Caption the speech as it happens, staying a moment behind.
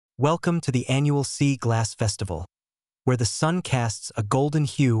Welcome to the annual Sea Glass Festival, where the sun casts a golden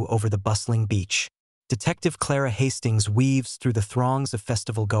hue over the bustling beach. Detective Clara Hastings weaves through the throngs of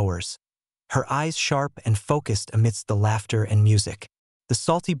festival-goers, her eyes sharp and focused amidst the laughter and music. The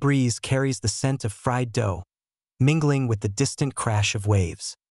salty breeze carries the scent of fried dough, mingling with the distant crash of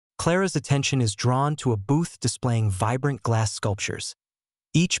waves. Clara's attention is drawn to a booth displaying vibrant glass sculptures,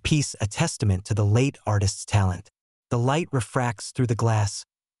 each piece a testament to the late artist's talent. The light refracts through the glass,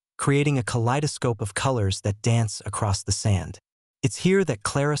 creating a kaleidoscope of colors that dance across the sand. It's here that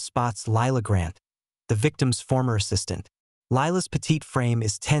Clara spots Lila Grant, the victim's former assistant. Lila's petite frame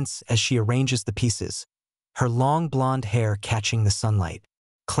is tense as she arranges the pieces, her long blonde hair catching the sunlight.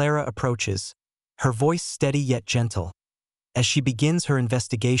 Clara approaches, her voice steady yet gentle, as she begins her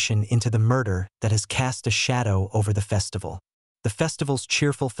investigation into the murder that has cast a shadow over the festival. The festival's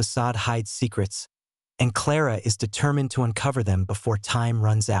cheerful facade hides secrets, and Clara is determined to uncover them before time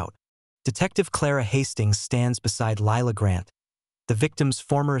runs out. Detective Clara Hastings stands beside Lila Grant, the victim's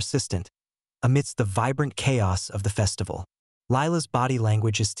former assistant, amidst the vibrant chaos of the festival. Lila's body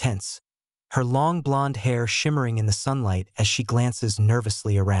language is tense, her long blonde hair shimmering in the sunlight as she glances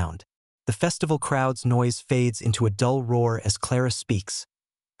nervously around. The festival crowd's noise fades into a dull roar as Clara speaks,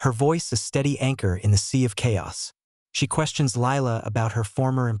 her voice a steady anchor in the sea of chaos. She questions Lila about her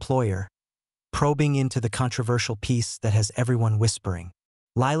former employer, probing into the controversial piece that has everyone whispering.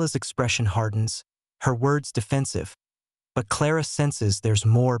 Lila's expression hardens, her words defensive, but Clara senses there's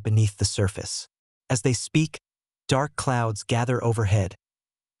more beneath the surface. As they speak, dark clouds gather overhead,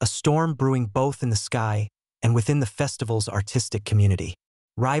 a storm brewing both in the sky and within the festival's artistic community.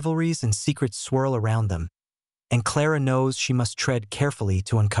 Rivalries and secrets swirl around them, and Clara knows she must tread carefully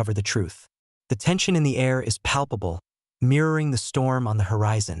to uncover the truth. The tension in the air is palpable, mirroring the storm on the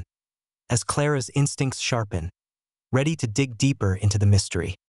horizon, as Clara's instincts sharpen, ready to dig deeper into the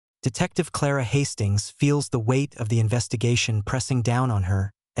mystery. Detective Clara Hastings feels the weight of the investigation pressing down on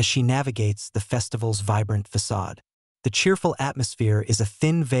her as she navigates the festival's vibrant facade. The cheerful atmosphere is a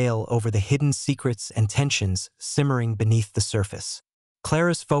thin veil over the hidden secrets and tensions simmering beneath the surface.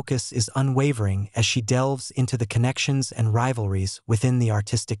 Clara's focus is unwavering as she delves into the connections and rivalries within the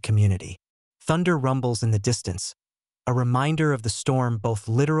artistic community. Thunder rumbles in the distance, a reminder of the storm both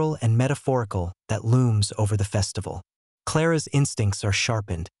literal and metaphorical that looms over the festival. Clara's instincts are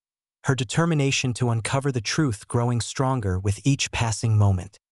sharpened, her determination to uncover the truth growing stronger with each passing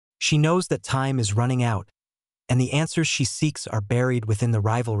moment. She knows that time is running out, and the answers she seeks are buried within the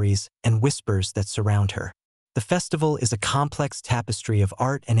rivalries and whispers that surround her. The festival is a complex tapestry of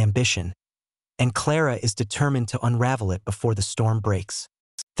art and ambition, and Clara is determined to unravel it before the storm breaks.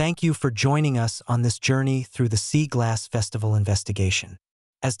 Thank you for joining us on this journey through the Sea Glass Festival investigation.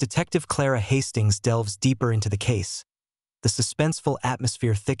 As Detective Clara Hastings delves deeper into the case, the suspenseful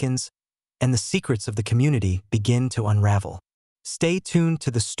atmosphere thickens, and the secrets of the community begin to unravel. Stay tuned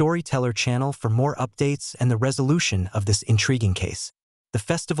to the Storyteller channel for more updates and the resolution of this intriguing case. The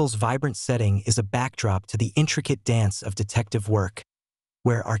festival's vibrant setting is a backdrop to the intricate dance of detective work,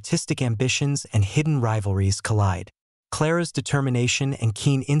 where artistic ambitions and hidden rivalries collide. Clara's determination and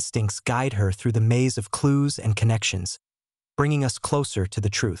keen instincts guide her through the maze of clues and connections, bringing us closer to the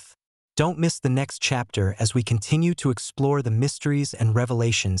truth. Don't miss the next chapter as we continue to explore the mysteries and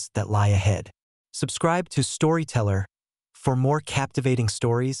revelations that lie ahead. Subscribe to Storyteller for more captivating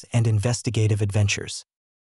stories and investigative adventures.